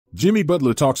Jimmy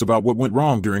Butler talks about what went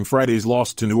wrong during Friday's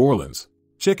loss to New Orleans.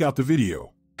 Check out the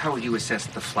video. How would you assess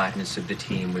the flatness of the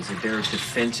team? Was it their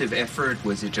defensive effort?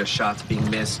 Was it just shots being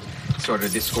missed? Sort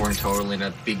of this scoring total in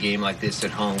a big game like this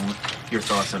at home? Your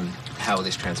thoughts on how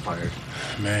this transpired?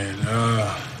 Man,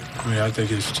 I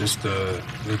think it's just the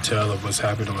tale of what's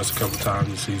happened to us a couple times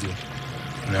this season.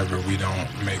 Whenever we don't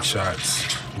make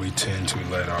shots, we tend to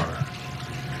let our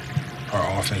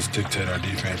offense dictate our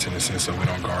defense in the sense that we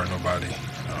don't guard nobody.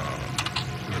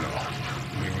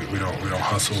 We don't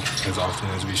hustle as often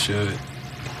as we should.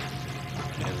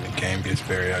 And the game gets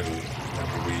very ugly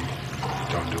whenever we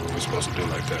don't do what we're supposed to do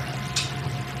like that.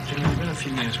 Jimmy, there have been a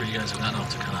few games where you guys have gotten off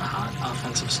to kind of hot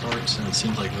offensive starts, and it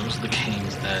seems like those are the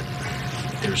games that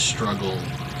there's struggle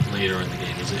later in the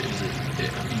game.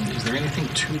 Is there anything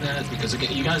to that? Because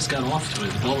again, you guys got off to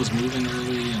it. The ball was moving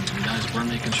early, and you guys were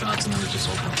making shots, and then it just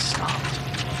all kind of stopped.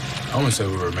 I wouldn't say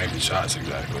we were making shots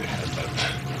exactly.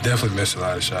 I definitely missed a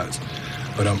lot of shots.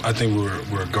 But I think we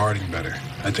were guarding better.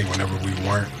 I think whenever we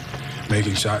weren't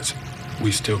making shots, we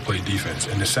still played defense.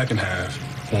 In the second half,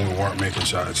 when we weren't making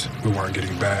shots, we weren't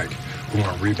getting back, we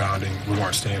weren't rebounding, we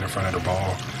weren't staying in front of the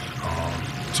ball.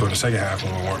 So in the second half,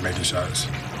 when we weren't making shots,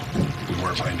 we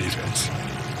weren't playing defense.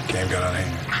 Game got out of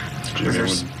hand.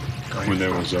 Jimmy, when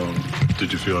there was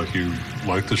did you feel like you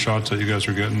liked the shots that you guys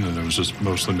were getting, and it was just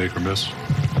mostly make or miss?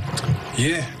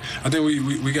 Yeah, I think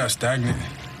we got stagnant.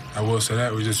 I will say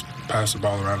that. We just passed the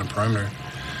ball around the perimeter.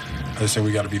 I just think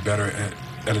we got to be better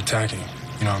at attacking.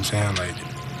 You know what I'm saying? Like,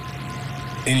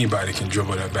 anybody can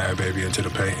dribble that bad baby into the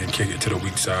paint and kick it to the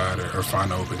weak side or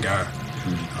find an open guy.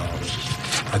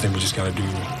 I think we just got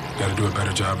to do a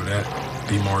better job of that.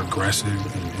 Be more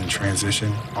aggressive in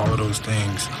transition. All of those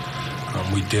things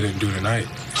we didn't do tonight.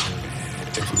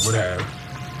 If we would have,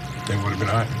 I think it would have been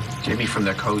all right. Jimmy, from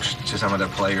the coach to some of the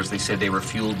players, they said they were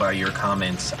fueled by your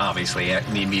comments, obviously, at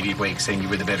the immediate wake, saying you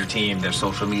were the better team. Their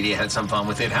social media had some fun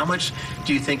with it. How much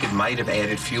do you think it might have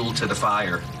added fuel to the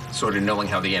fire, sort of knowing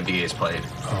how the NBA is played?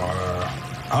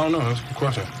 I don't know. That's a good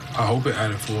question. I hope it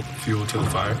added fuel to the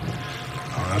fire.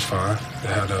 That's fine. They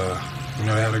had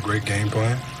a great game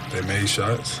plan. They made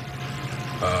shots.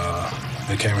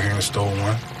 They came in here and stole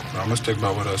one. I'm gonna stick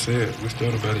by what I said. We're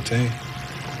still the better team.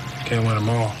 Can't win them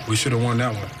all. We should have won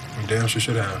that one. We damn sure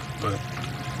should have, but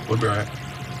we'll be all right.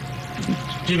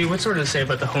 Jimmy, what's sort of to say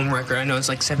about the home record? I know it's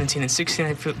like 17 and 16,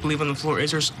 I believe, on the floor.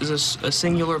 Is there a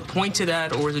singular point to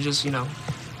that, or is it just,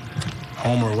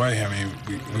 Home or away, I mean,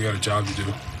 we got a job to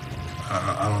do.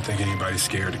 I don't think anybody's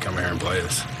scared to come here and play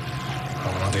us.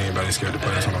 I don't think anybody's scared to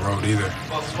play us on the road either.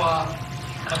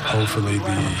 Hopefully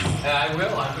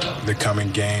the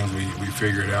coming games, we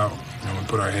figure it out. We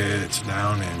put our heads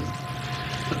down and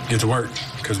get to work,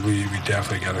 because we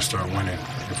definitely got to start winning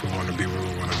if we want to be where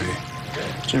we want to be.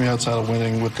 Jimmy, outside of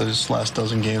winning with this last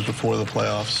dozen games before the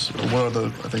playoffs, what are the,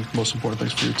 I think, most important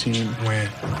things for your team? Win.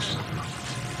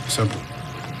 Simple.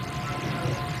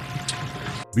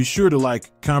 Be sure to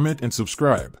like, comment, and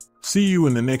subscribe. See you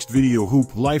in the next video,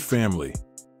 Hoop Life family.